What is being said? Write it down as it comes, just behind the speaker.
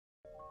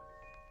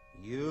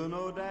You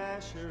know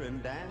Dasher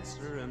and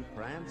Dancer and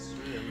Prancer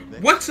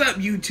and What's up,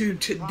 YouTube?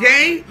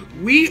 Today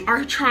we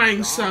are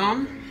trying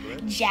some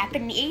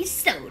Japanese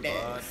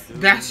sodas.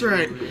 That's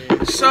right.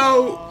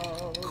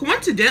 So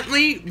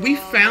coincidentally, we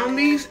found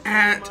these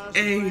at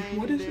a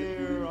what is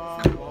it?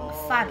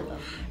 Five Below.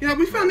 Yeah,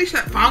 we found these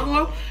at Five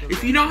Below.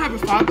 If you don't have a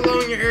Five Below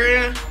in your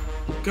area,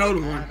 go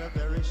to one.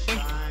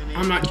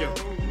 I'm not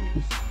joking.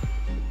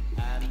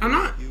 I'm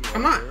not.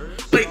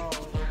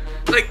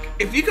 Like,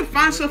 if you can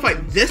find stuff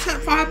like this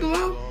at Five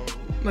Below,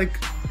 like,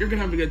 you're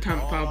gonna have a good time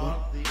at Five Below.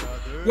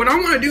 What I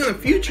want to do in the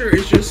future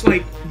is just,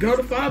 like, go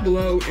to Five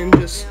Below and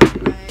just,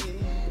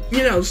 you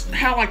know,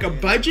 have, like, a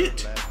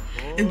budget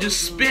and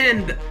just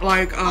spend,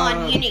 like,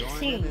 On unique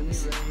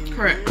things.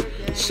 Correct.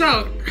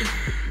 So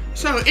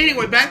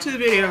anyway, back to the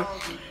video.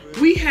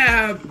 We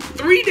have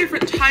 3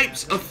 different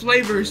types of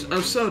flavors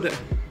of soda.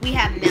 We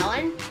have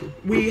melon.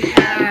 We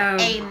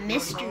have a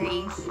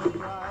mystery.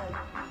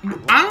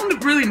 I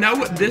don't really know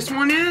what this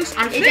one is.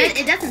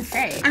 It doesn't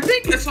say. I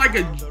think it's like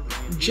a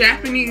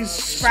Japanese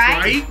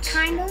Sprite.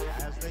 Kind of.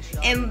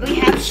 And we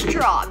have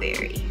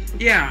strawberry.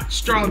 Yeah,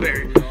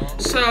 strawberry.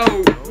 So,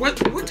 what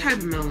type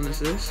of melon is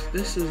this?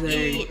 This is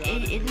a...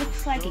 It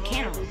looks like a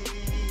cantaloupe.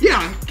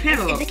 Yeah,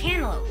 cantaloupe. It's a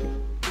cantaloupe.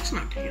 It's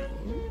not cantaloupe.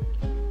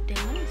 Then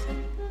what is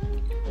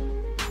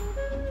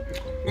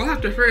it? We'll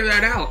have to figure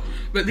that out.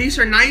 But these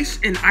are nice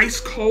and ice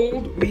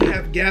cold. We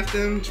have got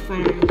them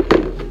from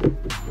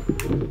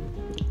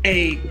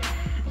a,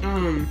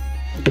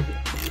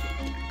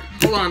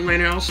 hold on,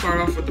 Lena, I'll start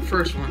off with the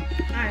first one.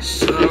 Alright.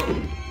 So,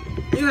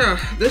 yeah,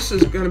 this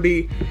is gonna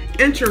be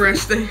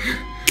interesting.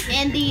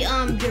 And the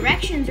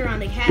directions are on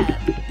the cap.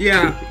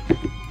 Yeah.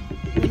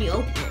 When you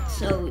open it.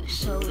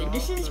 So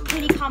this is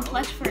pretty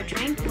complex for a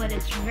drink, but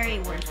it's very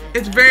worth it.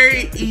 It's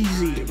very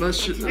easy.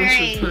 Let's just put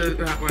it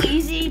that way.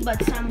 Easy,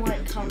 but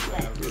somewhat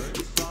complex.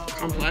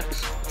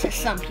 Complex? To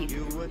some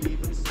people.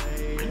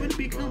 Why would it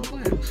be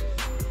complex?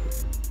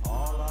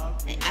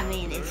 I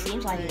mean, it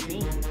seems like it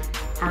is.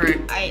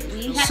 Alright,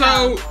 we have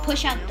to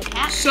push out the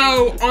cap.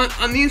 So,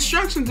 on the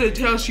instructions, it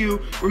tells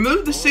you,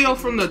 remove the seal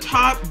from the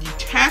top,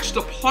 detach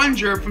the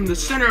plunger from the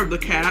center of the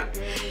cap,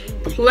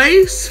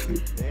 place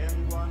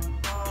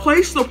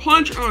the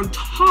plunger on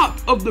top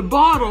of the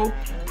bottle,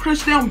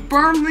 press down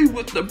firmly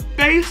with the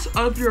base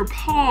of your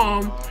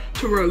palm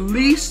to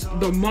release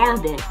the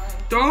marble.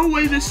 Throw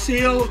away the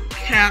seal,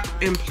 cap,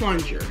 and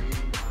plunger.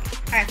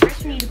 Alright,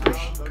 first we need to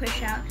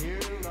push out.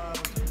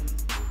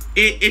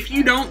 If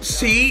you don't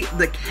see,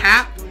 the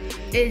cap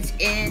is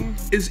in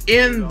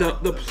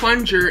the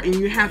plunger, and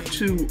you have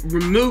to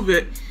remove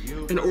it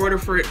in order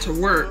for it to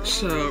work.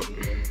 So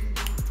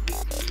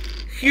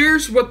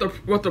here's what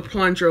the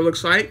plunger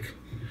looks like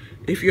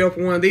if you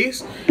open one of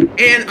these.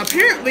 And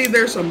apparently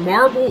there's a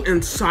marble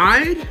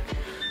inside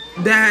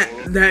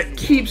that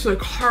keeps the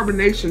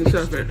carbonation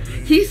stuff in.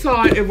 He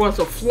thought it was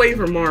a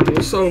flavor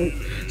marble, so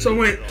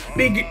when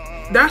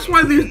that's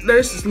why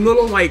there's this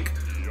little like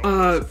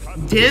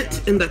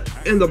dent in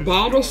the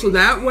bottle, so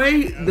that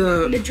way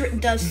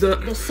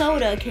the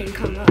soda can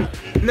come up.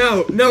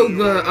 No,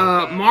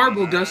 the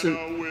marble doesn't.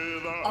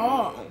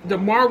 Oh. The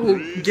marble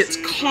gets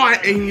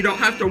caught, and you don't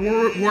have to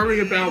worry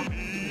about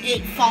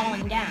it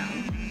falling down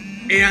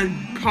and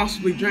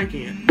possibly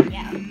drinking it.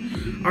 Yeah.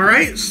 All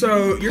right,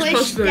 so you're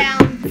supposed to push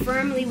down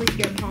firmly with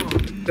your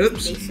palm.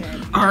 Oops. They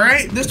said. All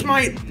right, this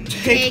might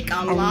take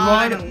a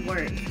lot of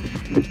work.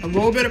 A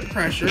little bit of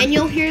pressure. And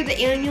you'll hear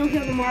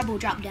the marble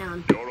drop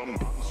down.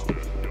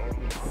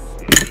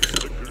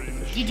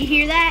 Did you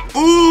hear that?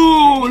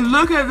 Ooh,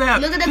 look at that.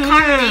 Look at the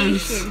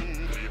carbonation.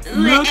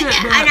 Look at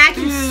that. And I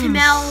can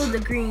smell the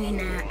green.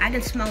 I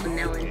can smell the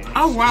melon.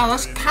 Oh wow,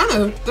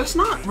 that's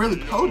not really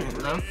potent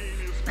though.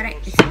 But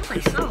it smells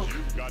like soap.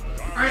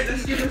 All right,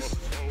 let's get this.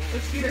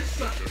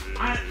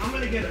 I'm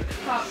gonna get a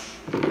cup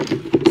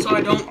so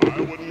I don't.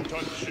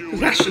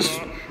 That's just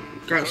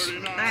gross.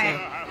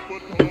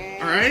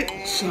 All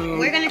right, so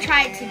we're gonna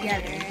try it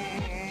together.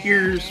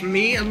 Here's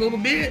me a little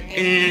bit,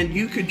 and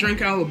you could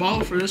drink out of the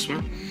bottle for this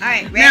one. All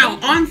right, ready? Now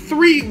on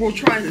 3, we'll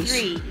try this.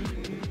 3,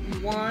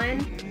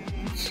 1,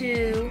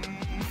 2,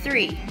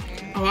 3.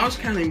 Oh, I was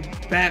counting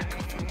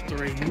back from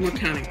 3. You were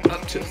counting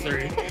up to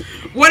 3.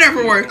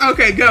 Whatever works.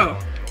 Okay, go.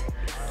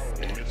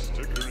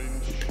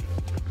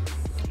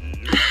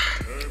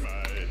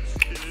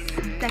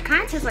 That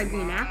kind of tastes like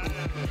green apple.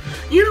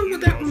 You know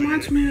what that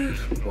reminds me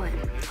of? What?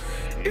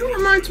 It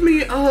reminds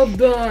me of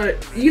the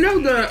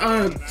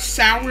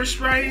sour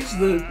sprays.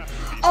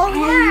 Oh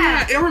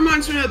yeah. It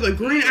reminds me of the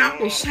green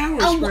apple sour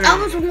spray.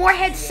 Oh, was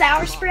Warhead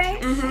sour spray?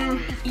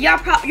 Mm-hmm.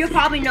 You'll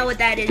probably know what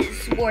that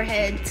is.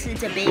 Warhead,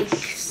 it's a big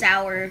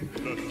sour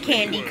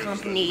candy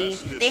company.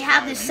 They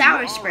have this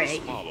sour spray,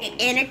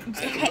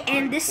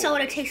 and this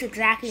soda tastes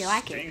exactly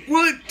like it.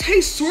 Well, it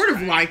tastes sort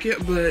of like it,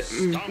 but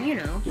you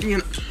know,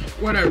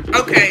 whatever.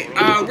 Okay,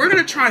 we're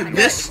gonna try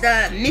this.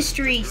 The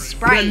mystery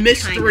Sprite.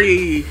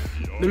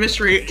 The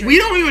mystery. We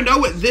don't even know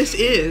what this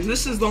is.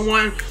 This is the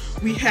one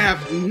we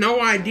have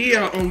no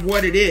idea on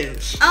what it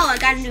is. Oh, I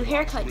got a new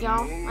haircut,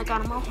 y'all. I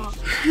got a mohawk.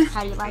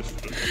 How do you like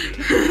it?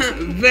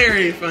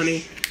 Very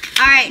funny.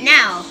 Alright,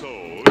 now,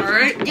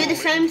 Alright. do the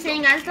same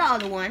thing as the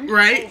other one.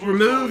 Right.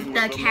 Remove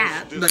The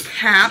cap. the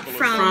cap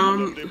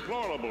from the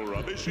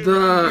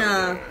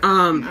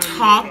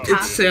top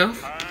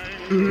itself.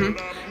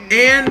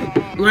 And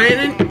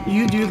Landon,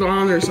 you do the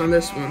honors on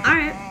this one.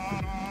 Alright.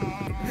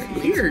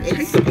 Here,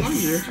 take the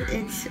plunger.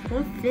 It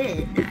won't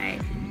fit.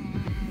 Alright.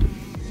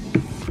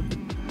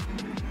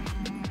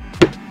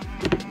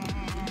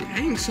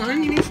 Dang,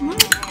 son, you need some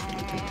help.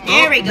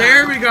 There we go.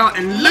 There we go.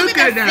 And look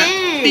at that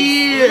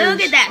fizz.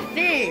 Look at that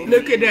fizz.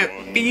 Look at that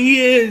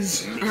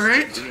fizz.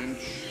 Alright.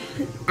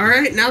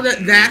 Alright, now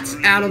that that's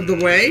out of the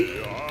way,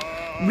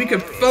 we can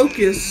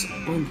focus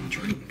on the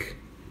drink.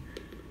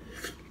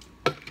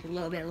 A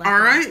little bit left.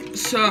 Alright,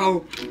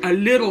 so a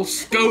little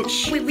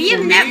scotch. We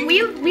have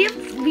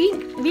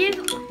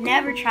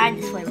never tried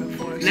this flavor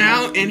before. So.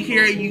 Now, and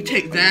here you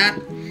take that.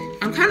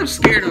 I'm kind of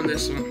scared on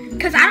this one.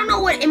 Cause I don't know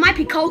what it might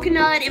be.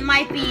 Coconut. It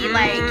might be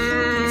like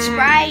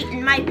Sprite.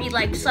 It might be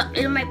like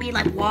it might be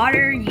like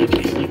water. You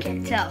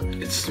can't tell.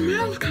 It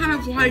smells kind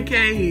of like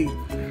a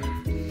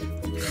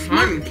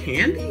cotton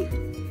candy.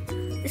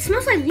 It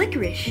smells like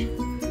licorice.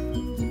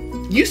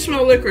 You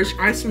smell licorice.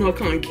 I smell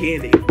cotton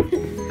candy.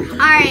 All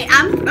right,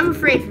 I'm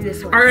afraid for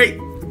this one. All right,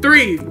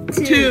 3,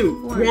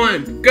 2,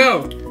 1,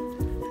 go.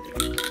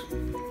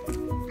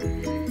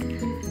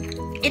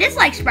 It is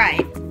like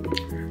Sprite.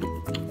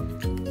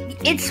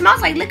 It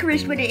smells like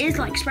licorice, but it is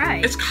like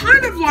Sprite. It's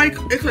kind of like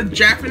it's a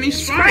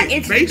Japanese Sprite.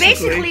 It's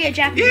basically a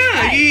Japanese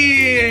Sprite.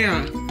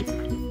 Yeah.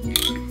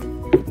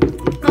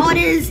 All it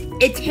is,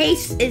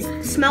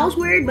 it smells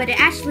weird, but it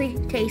actually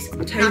tastes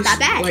not that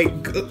bad.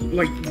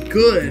 Like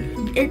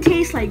good. It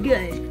tastes like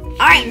good.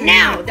 All right,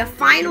 now the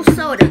final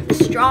soda, the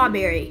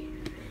strawberry.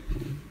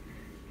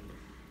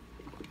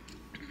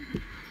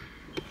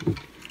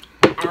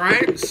 All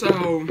right,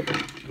 so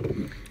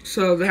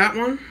that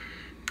one.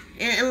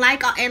 And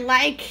like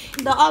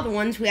the other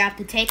ones, we have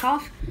to take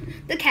off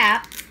the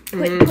cap,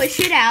 push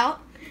it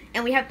out,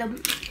 and we have to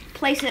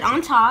place it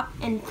on top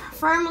and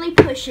firmly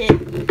push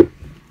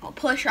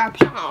our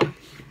palm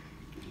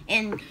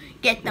and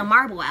get the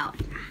marble out.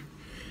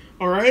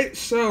 All right,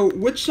 so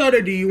which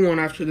soda do you want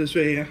after this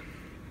video?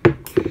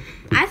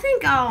 I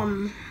think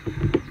I'll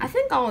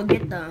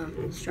get the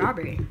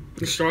strawberry.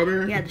 The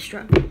strawberry? Yeah, the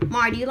strawberry.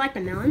 Mar, do you like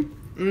the melon?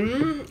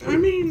 I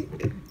mean,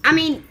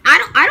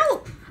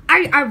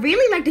 I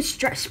really like the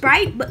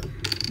Sprite, but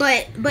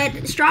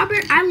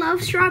strawberry. I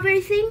love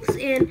strawberry things,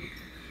 and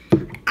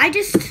I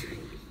just,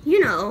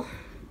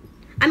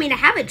 I mean, I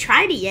haven't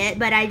tried it yet,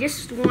 but I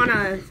just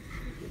wanna,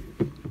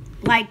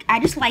 I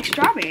just like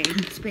strawberry.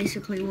 That's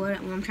basically what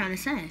I'm trying to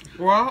say.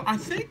 well, I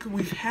think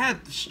we've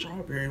had the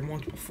strawberry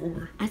once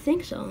before. I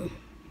think so.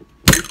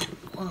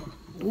 Whoa.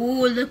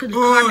 Ooh, look at the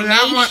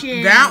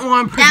carbonation. That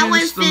one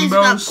produced the fizzed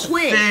most up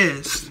quick.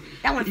 fizz.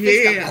 That one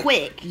fizzed up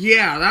quick.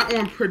 Yeah, that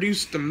one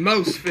produced the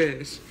most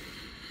fizz.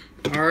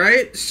 All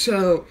right,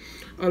 so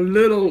a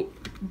little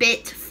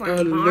bit for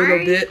a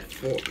Mari, little bit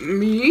for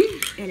me,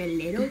 and a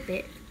little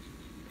bit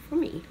for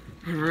me.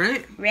 All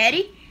right,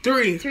 ready?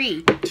 3,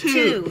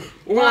 2,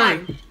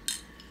 1.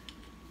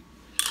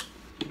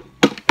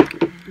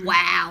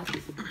 Wow.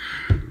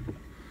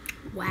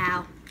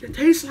 Wow. It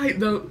tastes like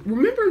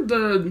remember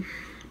the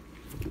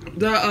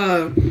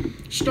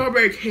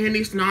strawberry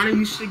candies Nana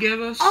used to give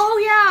us? Oh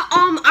yeah,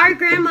 our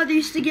grandmother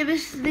used to give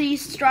us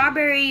these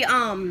strawberry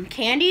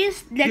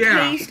candies that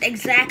taste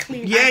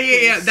exactly like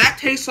this. That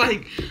tastes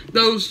like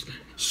those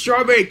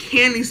strawberry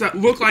candies that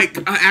look like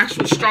an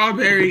actual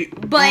strawberry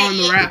on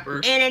the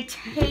wrapper. And it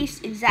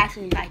tastes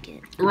exactly like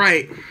it.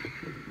 Right.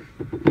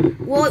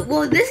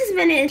 Well, this has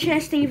been an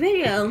interesting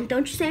video,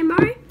 don't you say,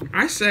 Mari?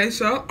 I say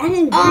so.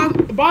 Oh,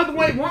 by the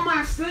way, one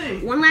last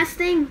thing. One last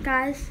thing,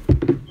 guys.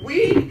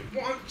 We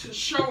want to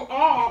show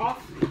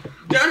off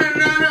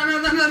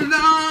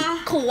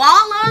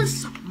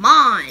Koala's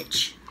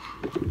Munch.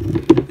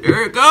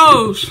 There it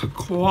goes.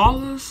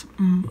 Koala's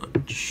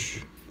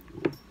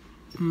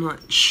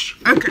Munch.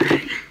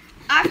 Okay.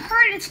 I've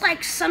heard it's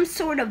like some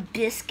sort of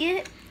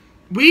biscuit.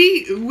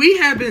 We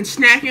have been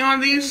snacking on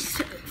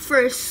these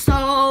for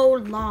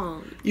so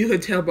long. You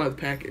could tell by the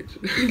package.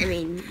 I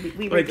mean,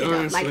 we ripped it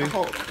up like the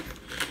whole.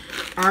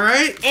 All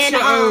right, and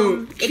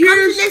so it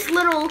comes in this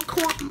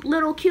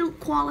little cute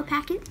koala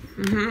packet.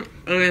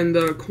 And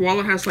the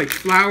koala has like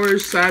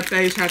flowers, sad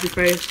face, happy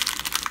face.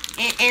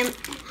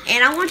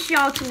 And I want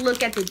y'all to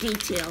look at the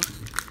detail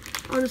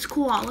on this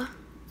koala.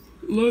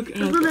 Look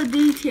at the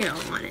detail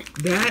on it.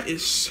 That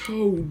is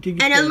so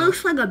detailed. And it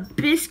looks like a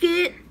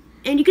biscuit,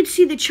 and you can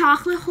see the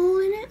chocolate hole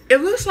in it.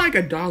 It looks like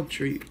a dog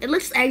treat. It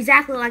looks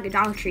exactly like a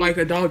dog treat. Like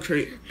a dog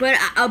treat. But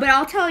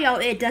I'll tell y'all,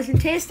 it doesn't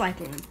taste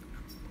like one.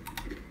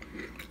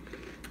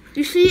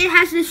 You see, it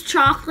has this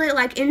chocolate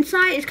like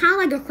inside. It's kind of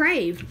like a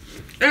Crave.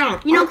 Yeah.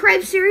 You know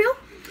Crave cereal?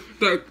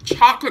 The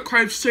chocolate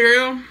Crave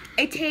cereal.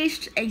 It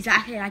tastes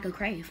exactly like a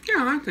Crave.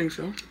 Yeah, I think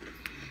so.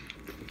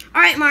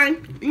 All right,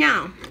 Martin.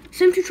 Now,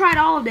 since you tried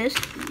all of this.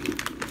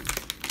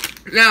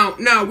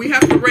 Now we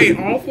have to rate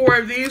all 4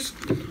 of these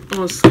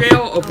on a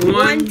scale of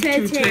 1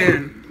 to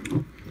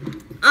 10.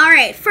 All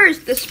right,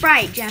 first the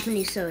Sprite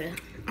Japanese soda.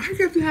 I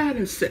give that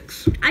a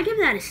 6. I give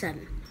that a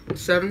 7.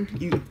 7?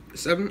 You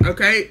 7?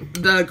 Okay.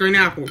 The green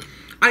apple.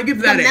 I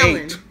give that The an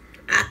melon. 8.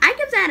 I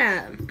give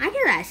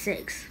that a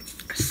 6.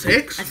 A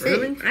 6? A 6.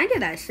 Really? I give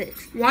that a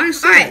 6. Why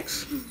 6? All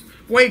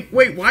right.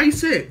 Wait, why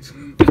 6?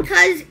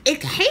 Because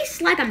it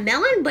tastes like a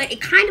melon, but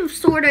it kind of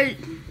sort of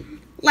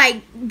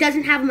like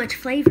doesn't have much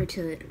flavor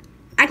to it.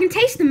 I can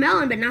taste the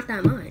melon, but not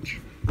that much.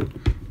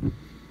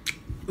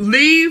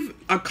 Leave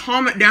a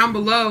comment down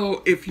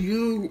below if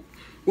you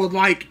would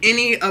like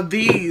any of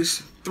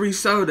these 3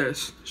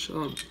 sodas.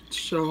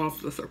 Show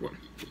off the third one.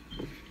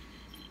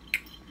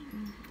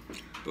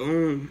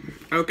 Boom.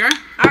 Okay.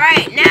 All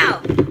right,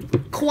 now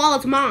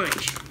Koala's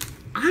Munch.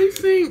 I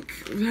think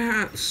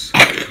that's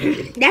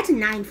a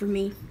 9 for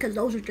me because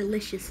those are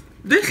delicious.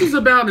 this is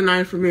about a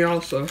 9 for me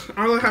also.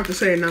 I would have to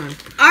say a 9.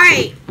 All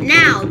right,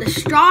 now the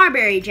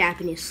strawberry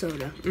Japanese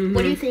soda.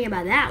 What do you think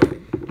about that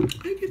one?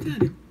 I give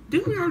that a,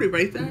 didn't we already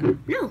rate that?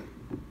 No.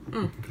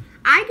 Oh.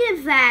 I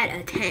give that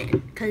a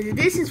 10 because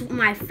this is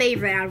my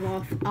favorite out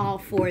of all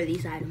 4 of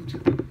these items.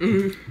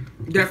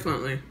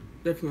 Definitely.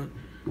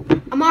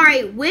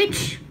 Amari,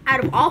 which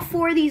out of all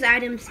 4 of these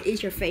items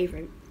is your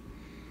favorite?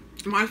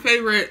 My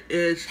favorite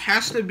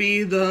has to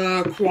be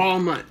the Koala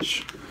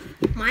Munch.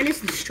 Mine is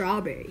the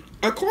strawberry.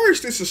 Of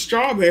course, this is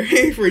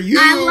strawberry for you.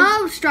 I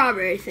love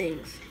strawberry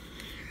things.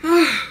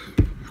 All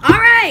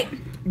right.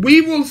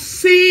 We will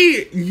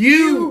see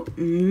you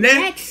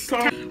next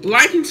time.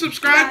 Like and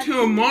subscribe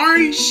to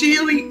Amari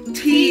Sheely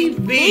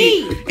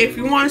TV. If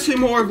you want to see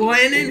more of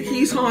Landon,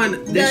 he's on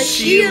The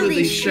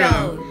Sheely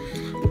Show.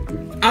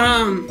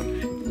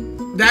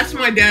 That's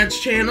my dad's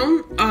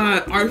channel.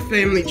 Our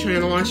family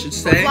channel, I should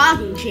say.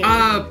 Vlogging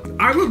channel.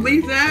 I would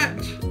leave that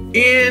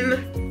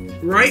in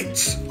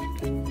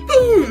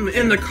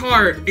the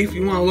card if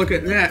you want to look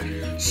at that.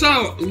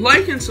 So,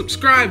 like and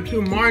subscribe to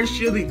Amari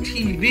Sheely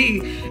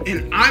TV,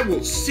 and I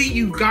will see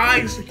you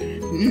guys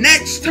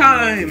next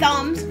time.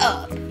 Thumbs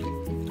up.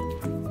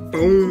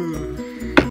 Boom.